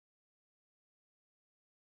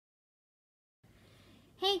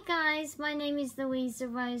Hey guys, my name is Louisa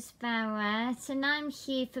Rose Barrett and I'm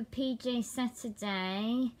here for PJ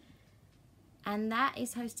Saturday. And that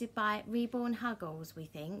is hosted by Reborn Huggles, we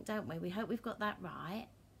think, don't we? We hope we've got that right.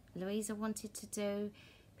 Louisa wanted to do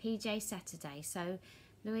PJ Saturday. So,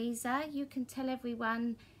 Louisa, you can tell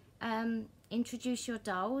everyone, introduce your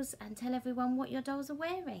dolls and tell everyone what your dolls are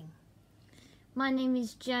wearing. My name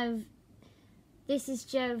is Jo. This is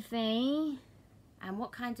Jovi. And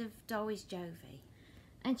what kind of doll is Jovi?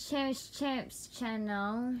 A Cherish Chirps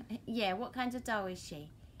channel. Yeah, what kind of doll is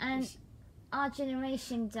she? And Our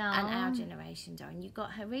Generation doll. And Our Generation doll. And you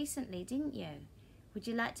got her recently, didn't you? Would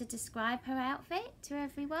you like to describe her outfit to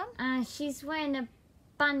everyone? She's wearing a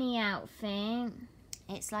bunny outfit.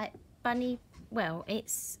 It's like bunny, well,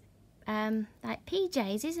 it's like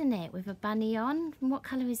PJs, isn't it? With a bunny on. And what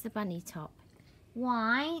colour is the bunny top?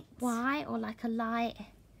 White. White, or like a light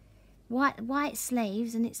white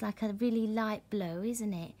sleeves, and it's like a really light blue,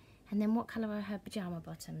 isn't it? And then what colour are her pyjama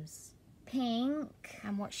bottoms? Pink.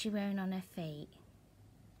 And what's she wearing on her feet?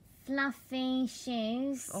 Fluffy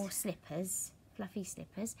shoes. Or slippers, fluffy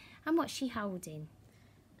slippers. And what's she holding?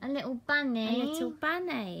 A little bunny. A little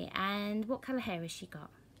bunny. And what colour hair has she got?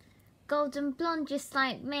 Golden blonde, just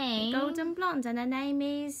like me. Golden blonde, and her name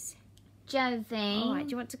is? Jovi. Alright,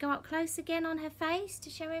 do you want to go up close again on her face to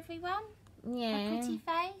show everyone? Yeah. Her pretty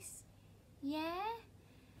face? Yeah.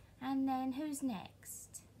 And then who's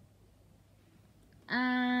next?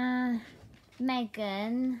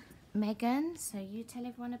 Megan. Megan. So you tell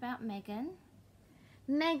everyone about Megan.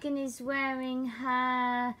 Megan is wearing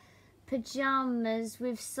her pyjamas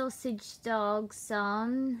with sausage dogs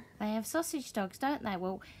on. They have sausage dogs, don't they?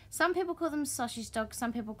 Well, some people call them sausage dogs,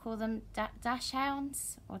 some people call them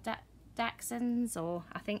dachshunds or dachshunds, or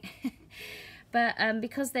I think. But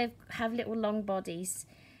because they have little long bodies,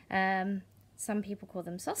 some people call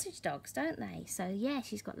them sausage dogs, don't they? So yeah,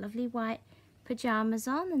 she's got lovely white pyjamas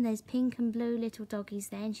on, and there's pink and blue little doggies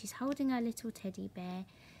there, and she's holding her little teddy bear,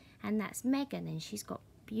 and that's Megan, and she's got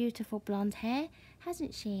beautiful blonde hair,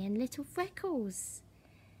 hasn't she, and little freckles.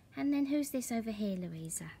 And then who's this over here,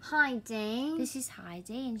 Louisa? Heidi. This is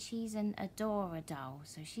Heidi, and she's an Adora doll,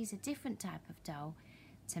 so she's a different type of doll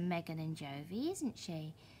to Megan and Jovi, isn't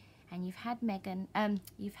she? And you've had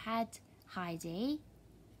Heidi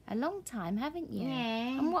a long time, haven't you?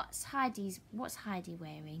 Yeah. And what's Heidi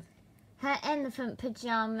wearing? Her elephant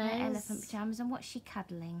pyjamas. Her elephant pyjamas. And what's she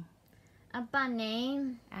cuddling? A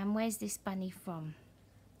bunny. And where's this bunny from?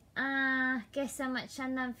 Guess how much I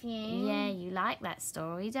love you. Yeah, you like that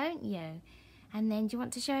story, don't you? And then do you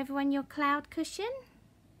want to show everyone your cloud cushion?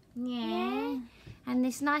 Yeah. And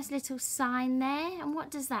this nice little sign there. And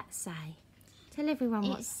what does that say? Tell everyone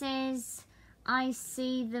what. It says, I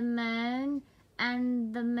see the moon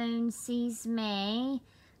and the moon sees me.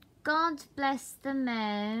 God bless the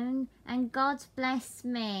moon and God bless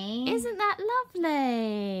me. Isn't that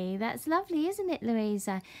lovely? That's lovely, isn't it,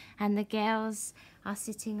 Louisa? And the girls are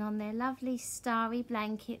sitting on their lovely starry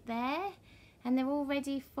blanket there, and they're all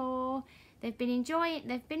ready for, they've been in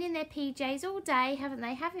their PJs all day, haven't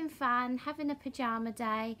they? Having fun, having a pyjama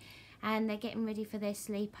day, and they're getting ready for their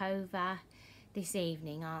sleepover this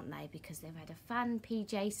evening, aren't they? Because they've had a fun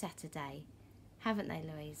PJ Saturday, haven't they,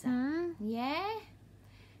 Louisa? Yeah?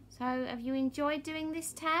 So have you enjoyed doing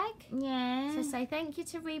this tag? Yeah. So say thank you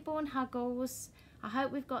to Reborn Huggles. I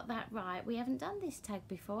hope we've got that right. We haven't done this tag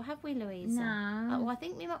before, have we, Louisa? No. Oh, I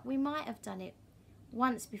think we might have done it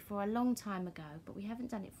once before, a long time ago, but we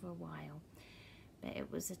haven't done it for a while. But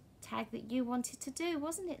it was a tag that you wanted to do,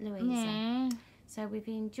 wasn't it, Louisa? Yeah. So we've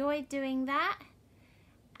enjoyed doing that.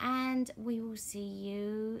 And we will see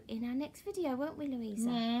you in our next video, won't we, Louisa?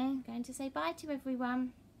 Yeah. Going to say bye to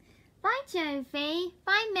everyone. Bye, Jovi.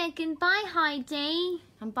 Bye, Megan. Bye, Heidi.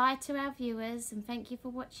 And bye to our viewers. And thank you for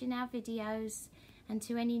watching our videos. And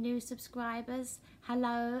to any new subscribers,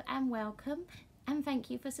 hello and welcome. And thank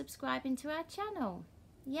you for subscribing to our channel.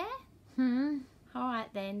 Yeah?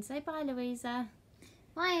 Alright then. Say bye, Louisa.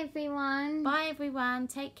 Bye, everyone. Bye, everyone.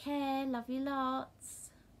 Take care. Love you lots.